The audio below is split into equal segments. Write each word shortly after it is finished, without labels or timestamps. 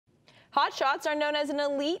Hotshots are known as an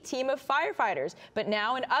elite team of firefighters, but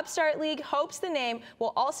now an upstart league hopes the name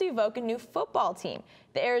will also evoke a new football team.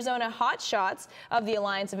 The Arizona Hotshots of the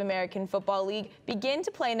Alliance of American Football League begin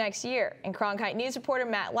to play next year, and Cronkite News reporter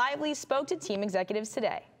Matt Lively spoke to team executives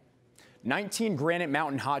today. 19 Granite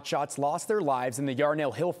Mountain Hotshots lost their lives in the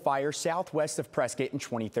Yarnell Hill fire southwest of Prescott in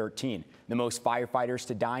 2013, the most firefighters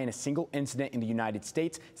to die in a single incident in the United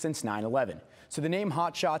States since 9/11. So the name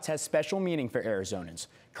Hotshots has special meaning for Arizonans.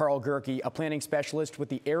 Carl Gerke, a planning specialist with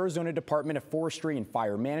the Arizona Department of Forestry and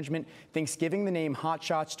Fire Management, thinks giving the name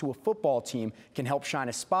Hotshots to a football team can help shine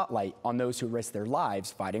a spotlight on those who risk their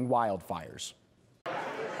lives fighting wildfires.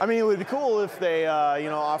 I mean, it would be cool if they,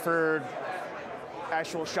 offered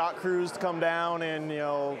actual shot crews to come down and,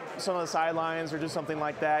 some of the sidelines or do something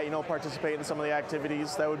like that, participate in some of the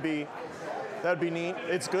activities. That would be neat.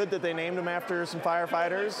 It's good that they named them after some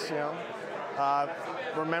firefighters,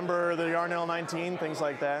 remember the Yarnell 19, things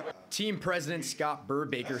like that. Team President Scott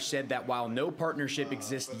Burbaker said that while no partnership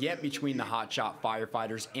exists yet between the Hotshot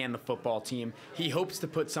firefighters and the football team, he hopes to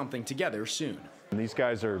put something together soon. These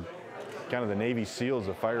guys are kind of the Navy SEALs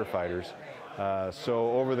of firefighters.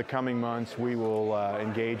 So over the coming months, we will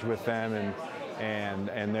engage with them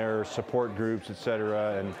and their support groups,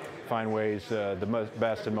 etc., and find ways, the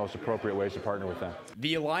best and most appropriate ways to partner with them.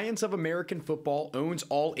 The Alliance of American Football owns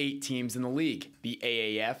all 8 teams in the league. The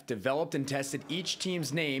AAF developed and tested each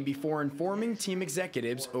team's name before informing team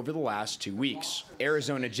executives over the last 2 weeks.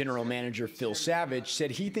 Arizona General Manager Phil Savage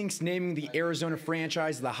said he thinks naming the Arizona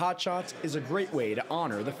franchise the Hotshots is a great way to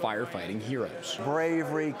honor the firefighting heroes.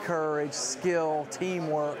 Bravery, courage, skill,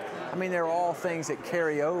 teamwork. I mean, they're all things that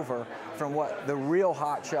carry over from what the real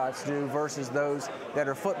Hotshots do versus those that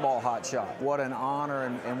are football Hotshots. What an honor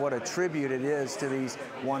and what a tribute it is to these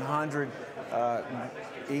 100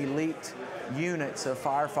 elite units of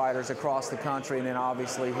firefighters across the country and then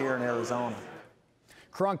obviously here in Arizona.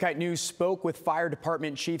 Cronkite News spoke with fire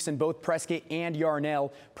department chiefs in both Prescott and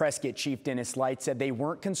Yarnell. Prescott Chief Dennis Light said they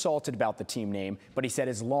weren't consulted about the team name, but he said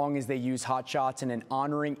as long as they use Hotshots in an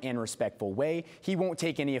honoring and respectful way, he won't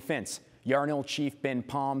take any offense. Yarnell Chief Ben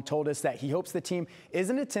Palm told us that he hopes the team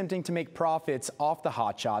isn't attempting to make profits off the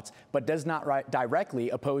Hotshots, but does not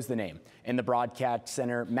directly oppose the name. In the broadcast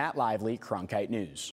center, Matt Lively, Cronkite News.